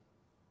that?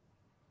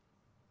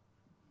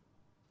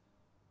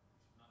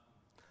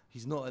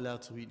 He's not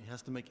allowed to eat. He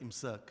has to make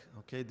imsak.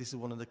 Okay, this is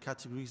one of the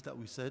categories that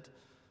we said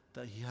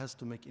that he has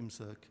to make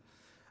imsak.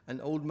 An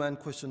old man,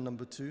 question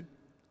number two.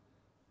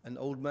 An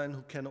old man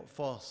who cannot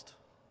fast.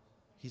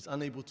 He's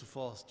unable to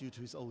fast due to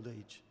his old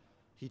age.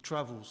 He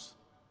travels.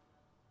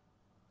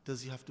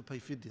 Does he have to pay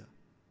fidya?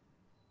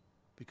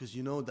 Because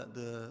you know that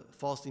the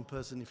fasting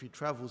person, if he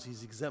travels,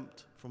 he's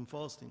exempt from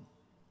fasting,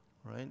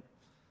 right?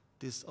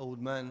 This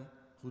old man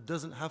who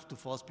doesn't have to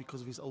fast because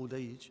of his old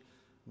age,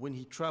 when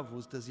he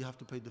travels, does he have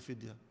to pay the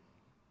fidya?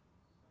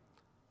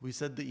 We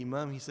said the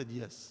Imam, he said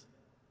yes.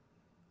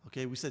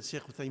 Okay, we said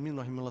Shaykh Uthaymeen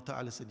rahimahullah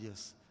ta'ala said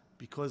yes.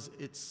 Because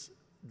it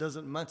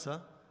doesn't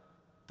matter.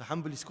 The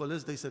Hanbali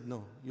scholars, they said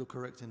no, you're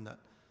correct in that.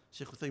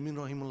 Shaykh Uthaymeen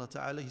rahimahullah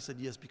ta'ala, he said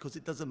yes, because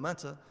it doesn't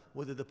matter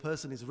whether the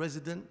person is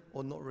resident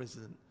or not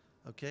resident.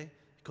 Okay?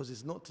 Because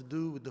it's not to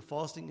do with the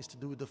fasting, it's to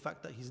do with the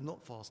fact that he's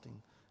not fasting.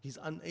 He's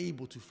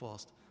unable to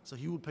fast. So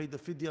he will pay the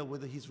fidya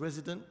whether he's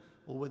resident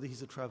or whether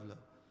he's a traveler.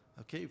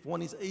 Okay, if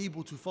one is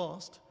able to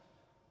fast,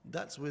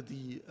 that's where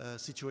the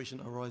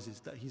situation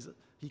arises, that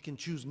he can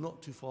choose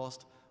not to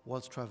fast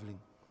whilst traveling.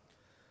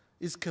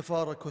 Is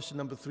kafara, question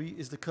number three,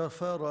 is the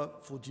kafara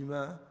for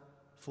jima',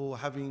 for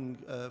having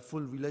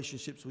full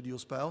relationships with your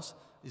spouse,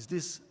 is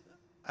this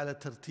ala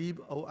tartib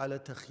or ala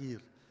takhir?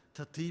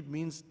 Tartib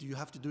means do you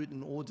have to do it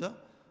in order,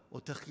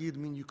 or takhir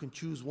means you can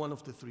choose one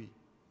of the three.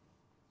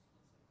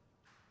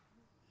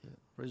 Yeah,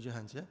 raise your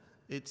hands, yeah?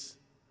 It's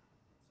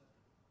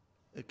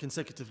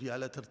consecutively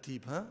ala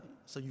tartib, huh?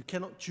 So you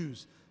cannot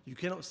choose. You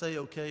cannot say,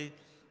 okay,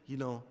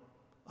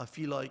 I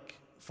feel like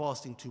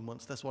fasting 2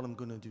 months, that's what I'm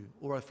going to do.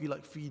 Or I feel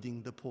like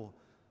feeding the poor.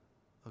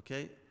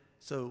 Okay?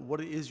 So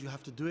what it is, you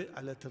have to do it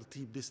ala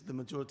tartib. This is the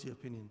majority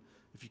opinion.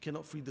 If you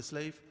cannot feed the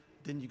slave,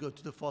 then you go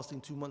to the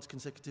fasting 2 months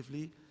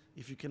consecutively.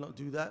 If you cannot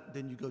do that,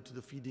 then you go to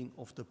the feeding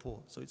of the poor.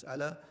 So it's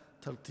ala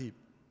tartib.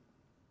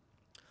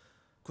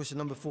 Question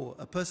number four.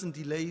 A person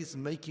delays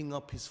making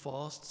up his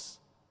fasts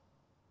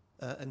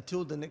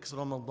until the next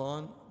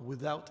Ramadan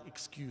without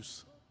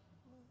excuse.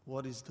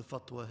 What is the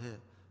fatwa here?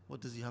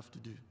 What does he have to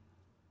do?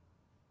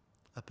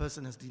 A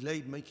person has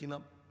delayed making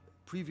up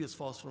previous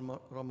fast from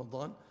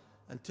Ramadan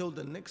until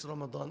the next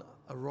Ramadan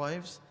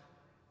arrives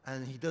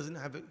and he doesn't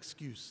have an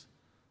excuse.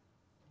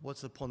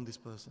 What's upon this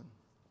person?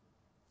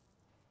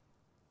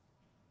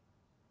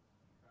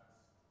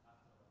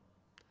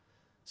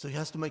 So he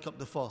has to make up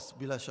the fast,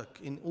 bila shak.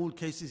 In all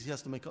cases, he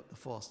has to make up the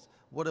fast.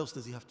 What else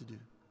does he have to do?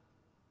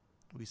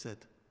 We said.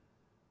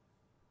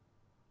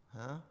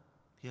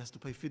 He has to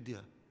pay fidya.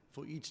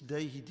 For each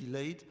day he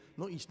delayed,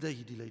 not each day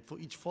he delayed, for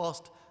each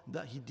fast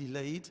that he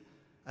delayed,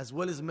 as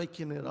well as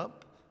making it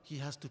up, he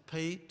has to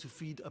pay to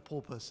feed a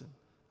poor person.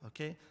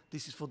 Okay?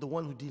 This is for the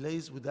one who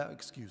delays without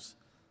excuse.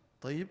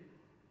 طيب?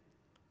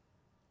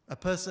 A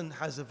person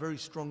has a very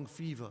strong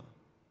fever,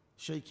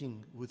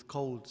 shaking with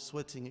cold,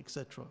 sweating,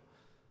 etc.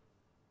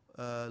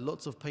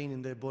 Lots of pain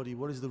in their body.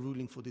 What is the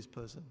ruling for this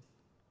person?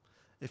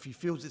 If he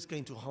feels it's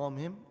going to harm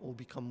him or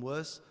become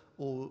worse,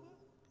 or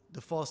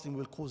the fasting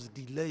will cause a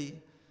delay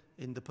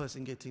in the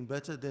person getting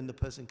better, then the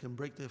person can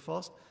break their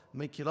fast,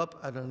 make it up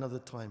at another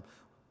time.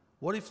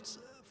 What if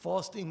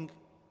fasting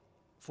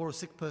for a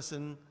sick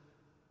person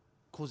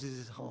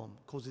causes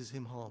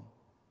him harm?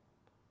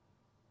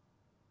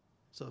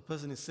 So a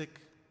person is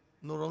sick,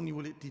 not only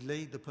will it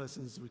delay the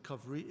person's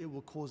recovery, it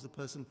will cause the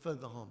person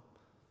further harm.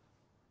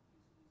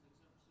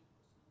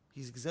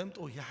 He's exempt,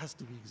 or he has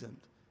to be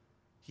exempt.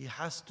 He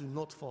has to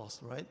not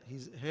fast, right?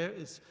 Here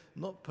it's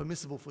not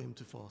permissible for him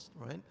to fast,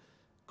 right?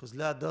 Because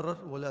la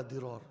darar wa la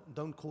dirar.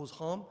 Don't cause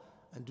harm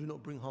and do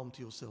not bring harm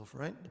to yourself,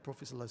 right? The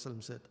Prophet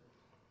ﷺ said.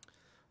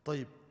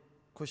 طيب.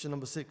 Question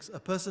number 6. A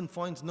person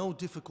finds no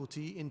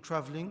difficulty in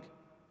traveling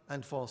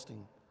and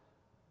fasting.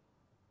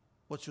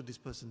 What should this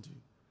person do?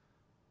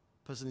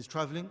 Person is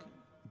traveling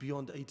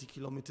beyond 80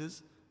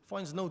 kilometers,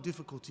 finds no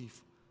difficulty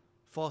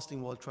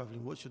fasting while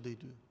traveling. What should they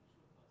do?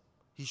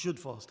 He should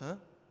fast, huh?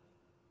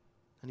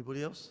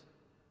 Anybody else?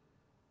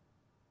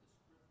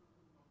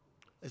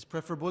 It's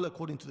preferable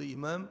according to the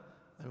Imam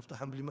and of the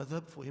Hanbali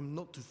madhab for him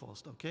not to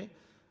fast, okay?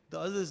 The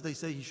others, they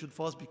say he should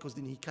fast because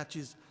then he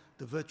catches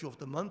the virtue of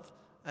the month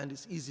and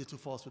it's easier to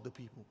fast with the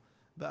people.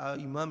 But our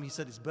Imam, he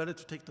said it's better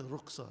to take the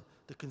ruqsa,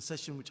 the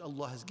concession which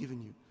Allah has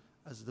given you.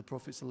 As the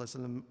Prophet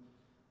ﷺ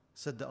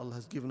said that Allah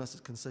has given us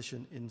a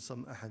concession in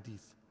some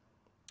ahadith.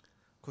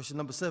 Question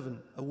number 7.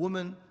 A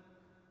woman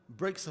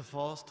breaks a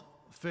fast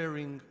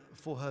fearing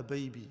for her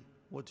baby.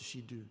 What does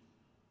she do?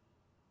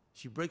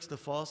 She breaks the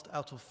fast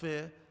out of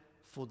fear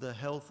for the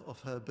health of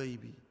her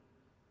baby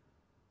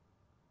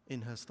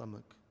in her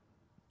stomach.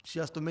 She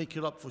has to make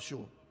it up for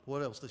sure.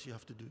 What else does she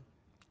have to do?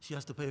 She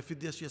has to pay a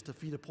fidya, she has to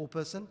feed a poor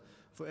person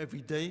for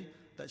every day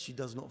that she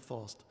does not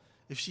fast.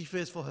 If she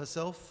fears for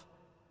herself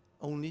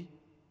only,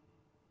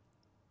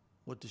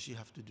 what does she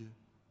have to do?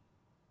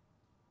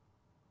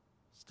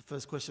 So the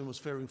first question was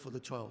fearing for the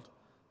child.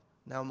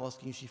 Now I'm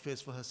asking you, she fears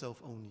for herself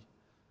only.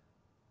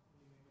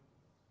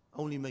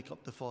 Only make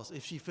up the fast.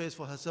 If she fears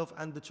for herself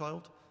and the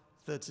child,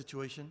 third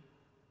situation.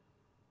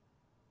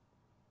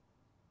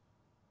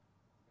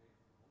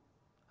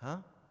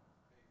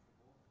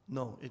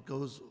 No, it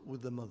goes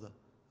with the mother.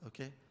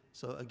 Okay?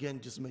 So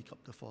again, just make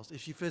up the fast. If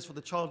she fears for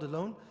the child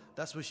alone,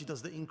 that's where she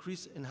does the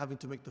increase in having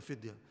to make the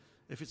fidya.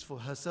 If it's for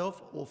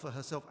herself or for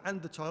herself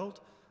and the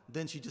child,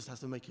 then she just has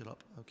to make it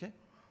up. Okay?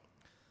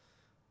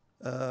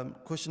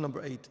 Question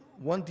number 8.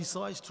 One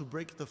decides to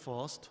break the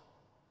fast.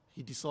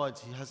 He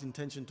decides, he has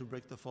intention to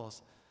break the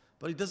fast.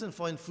 But he doesn't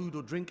find food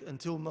or drink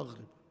until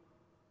Maghrib.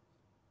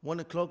 1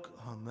 o'clock,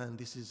 oh man,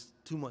 this is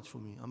too much for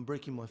me. I'm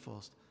breaking my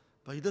fast.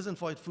 But he doesn't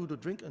find food or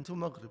drink until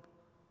Maghrib.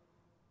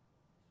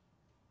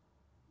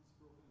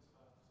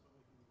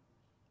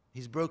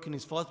 He's broken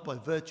his fast by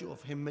virtue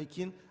of him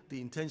making the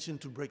intention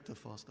to break the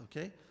fast,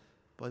 okay?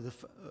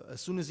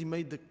 As soon as he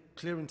made the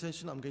clear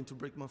intention, I'm going to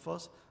break my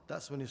fast,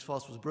 that's when his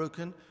fast was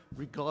broken,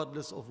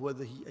 regardless of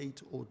whether he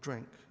ate or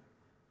drank.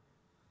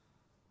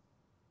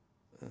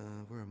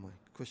 Where am I?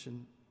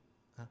 Question?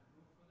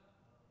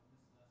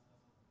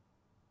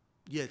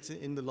 Yeah, it's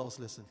in the last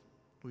lesson.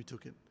 We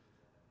took it.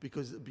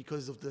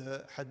 Because of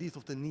the hadith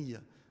of the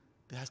niyyah,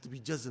 there has to be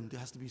jazm, there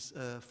has to be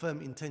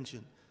firm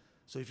intention.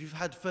 So if you've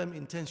had firm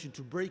intention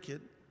to break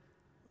it,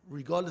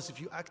 regardless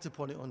if you act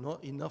upon it or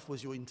not, enough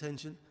was your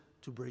intention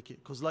to break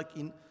it. Because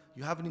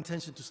you have an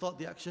intention to start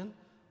the action,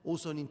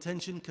 also an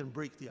intention can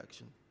break the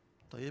action.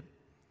 طيب?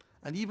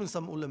 And even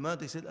some ulama,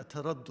 they said a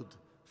taraddud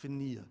fi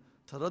niyyah.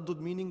 Taraddud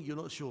meaning you're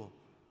not sure.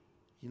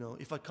 You know,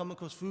 if I come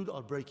across food,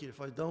 I'll break it.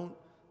 If I don't,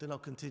 then I'll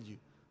continue.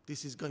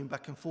 This is going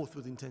back and forth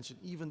with intention.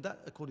 Even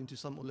that, according to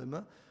some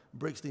ulama,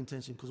 breaks the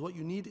intention. Because what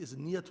you need is a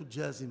niyatul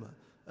jazima,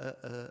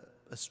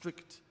 a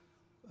strict,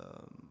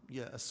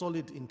 a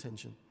solid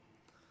intention.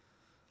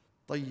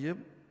 طيب.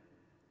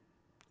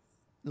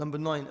 Number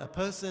 9, a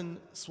person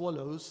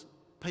swallows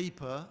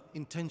paper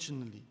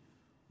intentionally.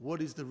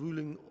 What is the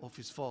ruling of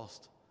his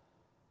fast?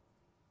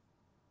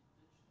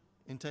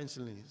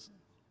 Intentionally.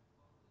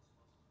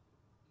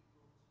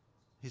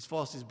 His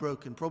fast is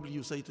broken. Probably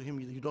you say to him,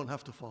 you don't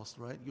have to fast,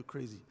 right? You're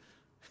crazy.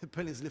 The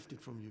pen is lifted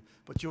from you.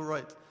 But you're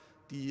right.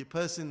 The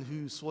person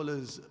who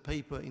swallows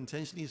paper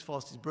intentionally, his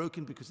fast is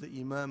broken because the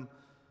Imam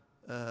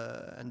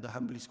and the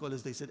Hanbali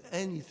scholars, they said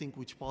anything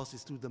which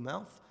passes through the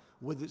mouth,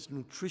 whether it's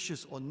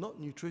nutritious or not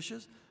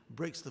nutritious,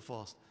 breaks the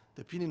fast.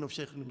 The opinion of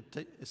Shaykh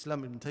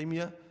Islam ibn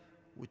Taymiyyah,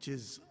 which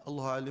is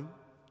Allah Alim,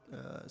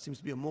 seems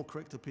to be a more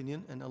correct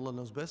opinion, and Allah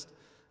knows best,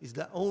 is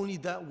that only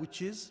that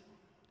which is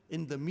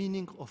in the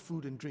meaning of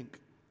food and drink.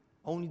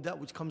 Only that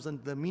which comes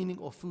under the meaning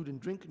of food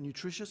and drink,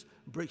 nutritious,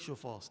 breaks your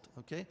fast,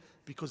 okay?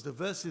 Because the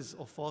verses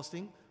of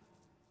fasting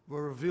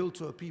were revealed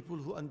to a people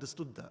who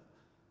understood that.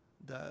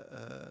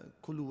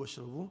 Kulu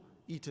washrabu,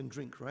 eat and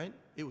drink, right?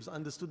 It was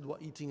understood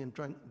what eating and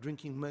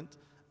drinking meant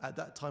at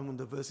that time when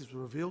the verses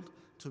were revealed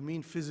to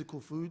mean physical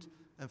food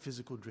and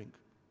physical drink,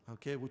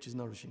 okay, which is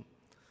nourishing.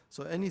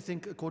 So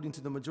anything according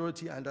to the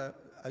majority and our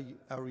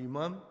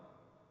Imam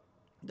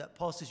that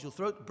passes your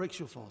throat breaks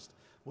your fast,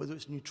 whether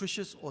it's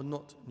nutritious or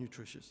not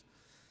nutritious.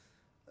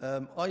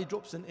 Eye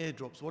drops and air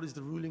drops. What is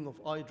the ruling of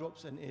eye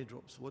drops and air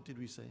drops? What did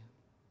we say?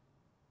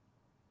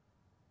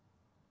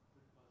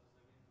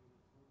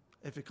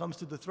 If it comes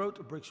to the throat,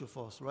 it breaks your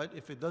fast, right?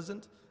 If it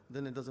doesn't,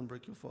 then it doesn't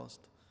break your fast.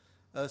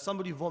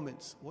 Somebody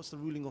vomits. What's the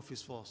ruling of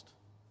his fast?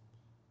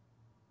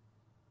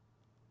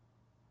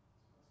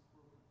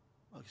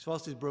 His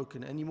fast is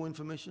broken. Any more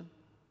information?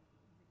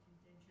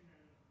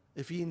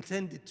 If he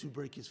intended to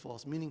break his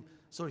fast, meaning,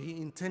 sorry, he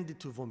intended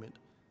to vomit,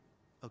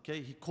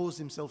 okay, he caused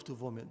himself to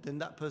vomit, then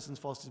that person's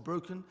fast is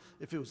broken.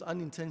 If it was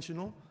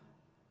unintentional,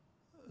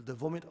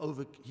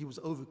 he was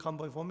overcome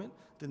by vomit,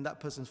 then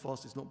that person's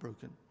fast is not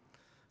broken.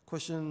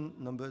 Question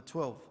number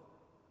 12.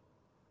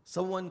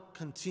 Someone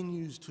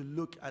continues to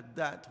look at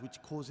that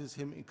which causes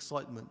him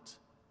excitement.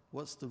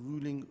 What's the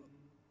ruling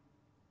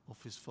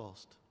of his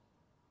fast?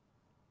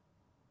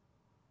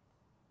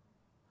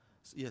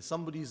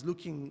 Somebody is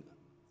looking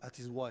at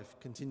his wife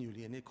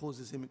continually and it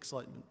causes him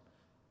excitement,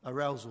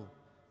 arousal.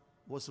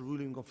 What's the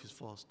ruling of his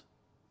fast?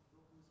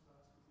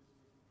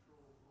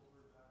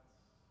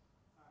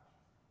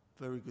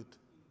 Very good.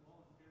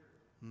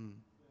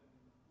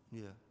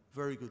 Yeah,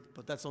 very good.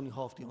 But that's only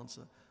half the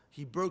answer.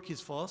 He broke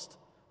his fast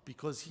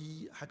because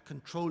he had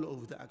control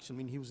over the action. I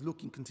mean, he was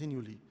looking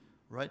continually,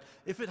 right?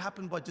 If it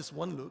happened by just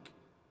one look,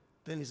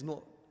 then he's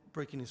not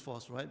breaking his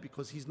fast, right?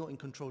 Because he's not in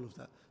control of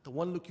that. The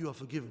one look you are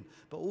forgiven.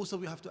 But also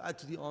we have to add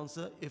to the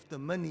answer if the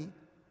mani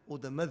or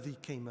the madhi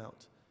came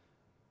out.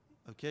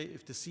 Okay,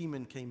 if the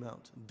semen came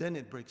out, then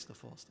it breaks the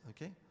fast.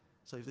 Okay,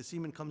 so if the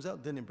semen comes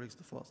out, then it breaks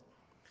the fast.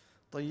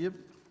 Tayyib,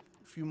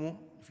 a few more,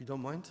 if you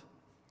don't mind.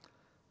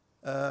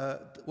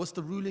 What's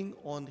the ruling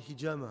on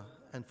hijama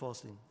and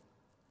fasting?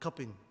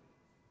 Cupping,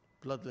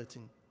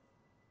 bloodletting.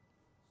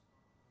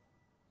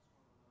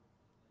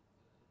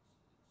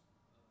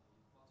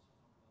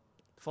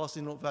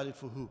 Fasting not valid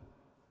for who?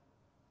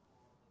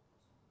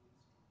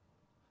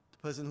 The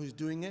person who's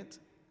doing it?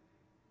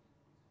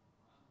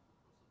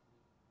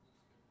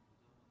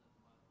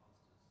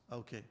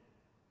 Okay.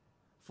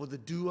 For the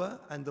doer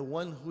and the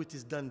one who it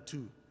is done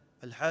to.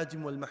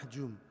 Al-Hajim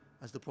wal-Mahjum,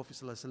 as the Prophet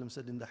ﷺ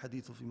said in the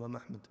hadith of Imam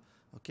Ahmad.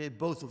 Okay,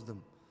 both of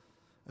them.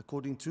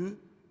 According to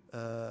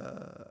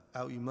our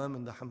Imam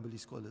and the Hanbali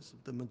scholars.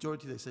 The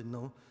majority, they said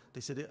no.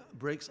 They said it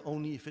breaks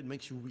only if it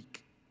makes you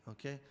weak.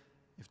 Okay?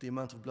 If the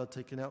amount of blood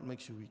taken out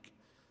makes you weak.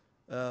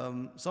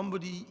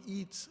 Somebody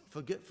eats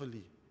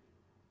forgetfully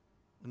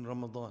in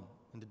Ramadan,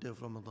 in the day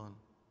of Ramadan.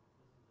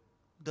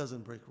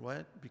 Doesn't break,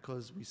 right?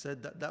 Because we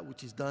said that that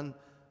which is done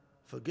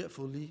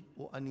forgetfully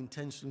or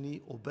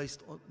unintentionally or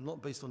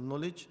not based on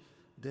knowledge,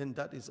 then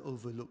that is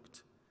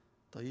overlooked.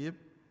 Tayyib.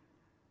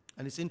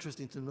 And it's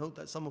interesting to note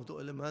that some of the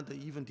ulama, they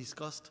even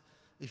discussed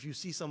if you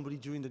see somebody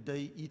during the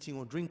day eating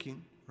or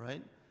drinking,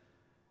 right,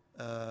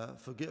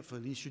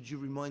 forgetfully, should you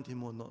remind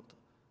him or not?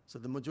 So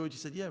the majority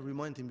said, yeah,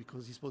 remind him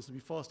because he's supposed to be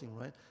fasting,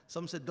 right?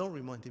 Some said, don't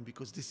remind him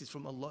because this is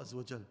from Allah Azza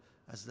wa Jal,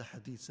 as the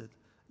hadith said.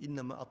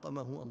 إِنَّمَا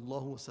أَطَمَهُ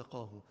اللَّهُ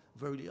وَسَقَاهُ.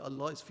 Verily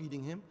Allah is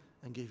feeding him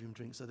and gave him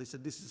drink. So they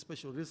said this is a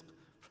special rizq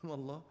from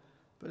Allah.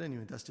 But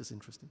anyway, that's just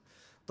interesting.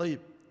 طيب.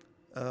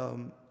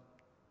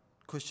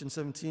 Question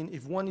 17.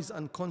 If one is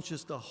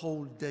unconscious the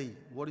whole day,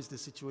 what is the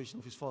situation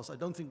of his fast? I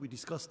don't think we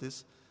discussed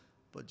this,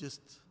 but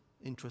just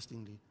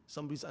interestingly,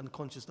 somebody's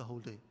unconscious the whole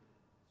day.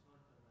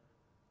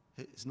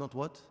 It's not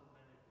what?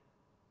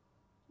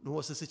 No,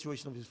 what's the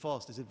situation of his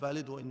fast? Is it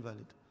valid or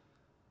invalid?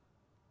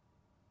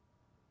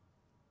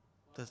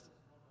 That's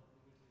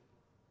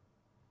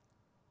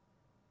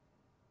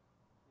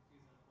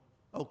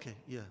okay,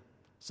 yeah.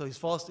 So his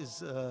fast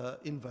is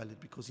invalid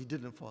because he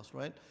didn't fast,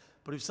 right?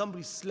 But if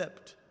somebody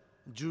slept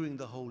during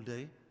the whole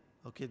day,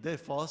 okay, their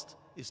fast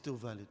is still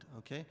valid,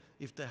 okay?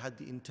 If they had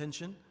the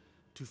intention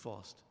to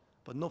fast,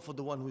 but not for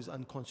the one who is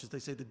unconscious. They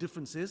say the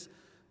difference is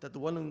that the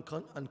one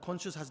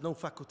unconscious has no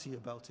faculty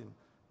about him,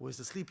 whereas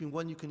the sleeping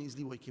one, you can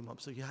easily wake him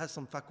up. So he has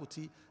some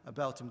faculty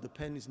about him. The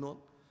pen is not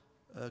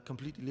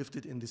completely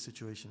lifted in this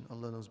situation.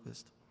 Allah knows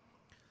best.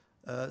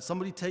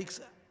 Somebody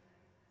takes...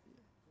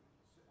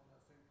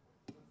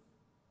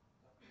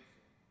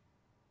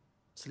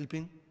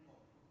 Sleeping?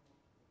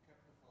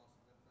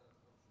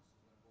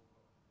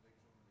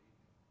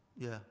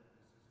 Yeah.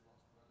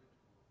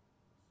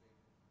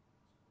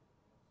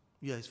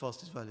 Yeah, his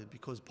fast is valid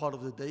because part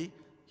of the day,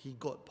 he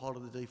got part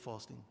of the day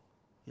fasting.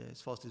 Yeah, his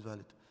fast is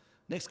valid.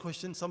 Next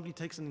question, somebody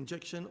takes an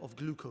injection of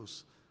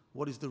glucose.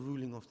 What is the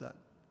ruling of that?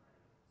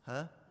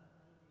 Huh?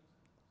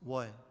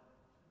 Why?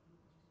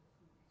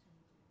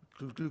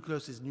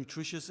 Glucose is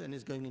nutritious and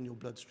is going in your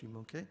bloodstream,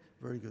 okay?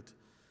 Very good.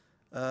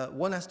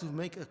 One has to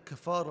make a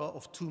kafara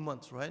of 2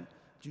 months, right?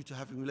 Due to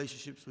having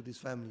relationships with his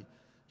family.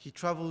 He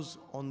travels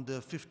on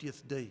the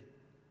 50th day.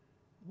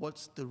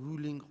 What's the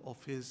ruling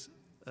of his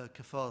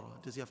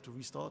kafara? Does he have to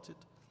restart it?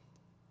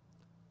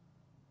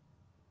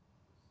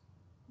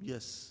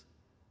 Yes.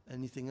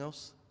 Anything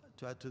else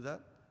to add to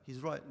that? He's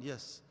right,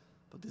 yes.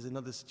 But there's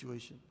another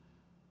situation.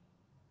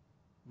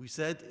 We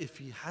said if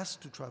he has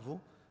to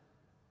travel,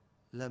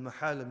 la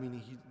mahala,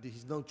 meaning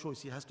he's no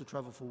choice, he has to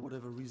travel for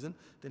whatever reason,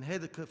 then here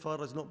the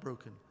kafara is not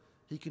broken.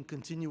 He can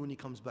continue when he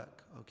comes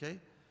back, okay?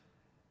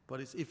 But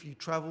it's if you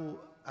travel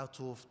out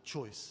of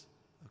choice,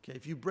 okay?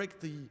 If you break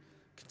the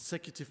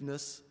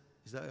consecutiveness,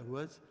 is that a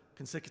word?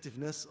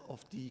 Consecutiveness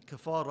of the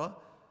kafara,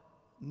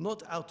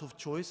 not out of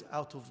choice,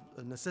 out of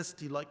a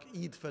necessity like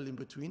Eid fell in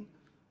between,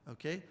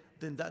 okay?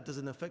 Then that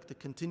doesn't affect the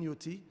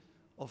continuity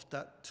of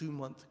that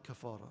 2-month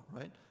kafara,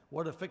 right?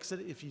 What affects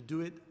it if you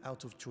do it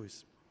out of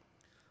choice?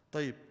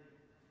 طيب.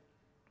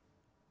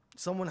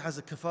 Someone has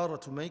a kafara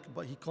to make,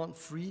 but he can't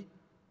free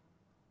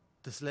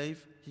the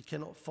slave, he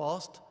cannot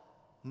fast,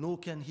 nor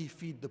can he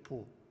feed the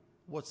poor.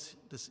 What's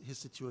his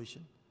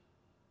situation?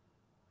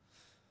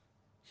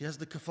 He has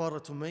the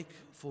kafara to make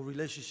for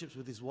relationships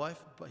with his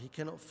wife, but he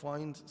cannot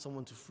find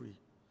someone to free.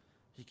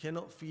 He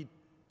cannot feed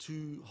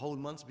 2 whole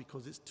months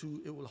because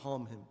it will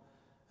harm him.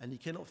 And he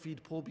cannot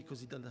feed poor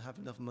because he doesn't have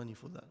enough money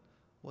for that.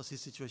 What's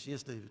his situation?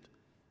 Yes, David?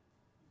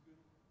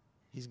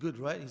 He's good,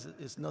 right?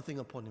 It's nothing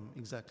upon him,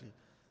 exactly.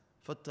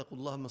 فَاتَّقُوا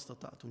اللَّهَ مَا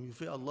اسْتَطَعْتُمْ. You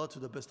fear Allah to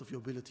the best of your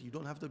ability. You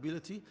don't have the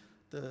ability,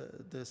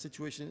 the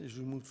situation is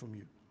removed from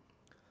you.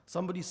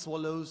 Somebody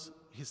swallows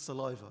his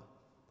saliva.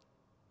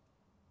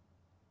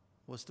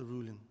 What's the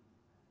ruling?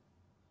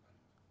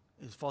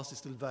 His fast is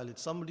still valid.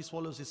 Somebody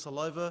swallows his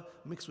saliva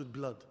mixed with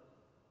blood.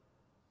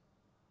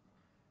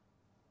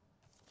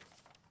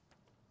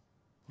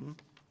 What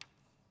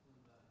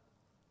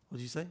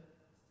did you say?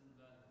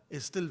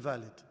 It's still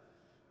valid.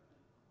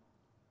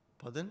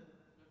 Pardon?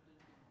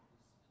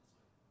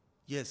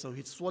 Yes, so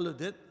he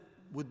swallowed it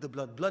with the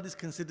blood. Blood is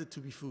considered to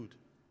be food,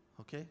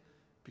 okay?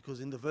 Because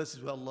in the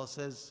verses where Allah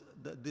says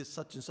that this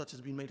such and such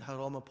has been made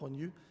haram upon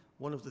you,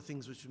 one of the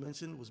things which you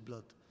mentioned was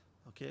blood,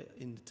 okay,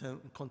 in the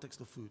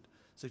context of food.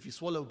 So if you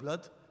swallow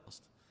blood,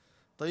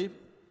 طيب,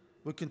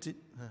 we'll continue.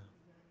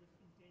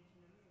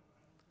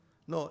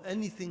 No,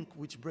 anything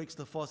which breaks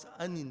the fast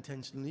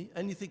unintentionally,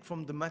 anything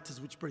from the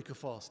matters which break a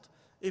fast,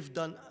 if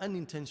done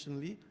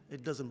unintentionally,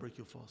 it doesn't break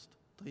your fast.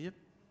 طيب?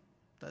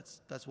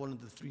 That's one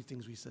of the 3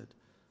 things we said.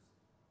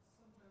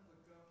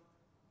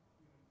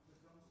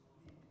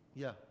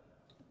 Yeah.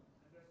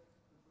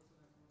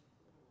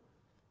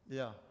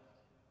 Yeah.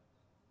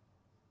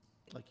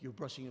 Like you're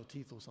brushing your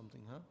teeth or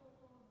something, huh?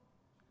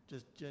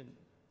 Just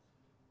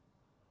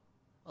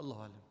Allah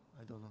alam,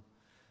 I don't know.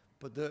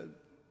 But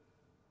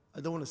I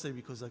don't want to say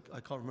because I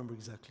can't remember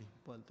exactly.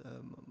 But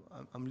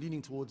I'm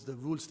leaning towards the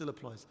rule still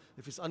applies.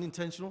 If it's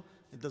unintentional,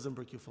 it doesn't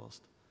break your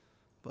fast.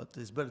 But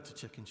it's better to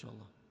check,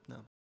 inshallah.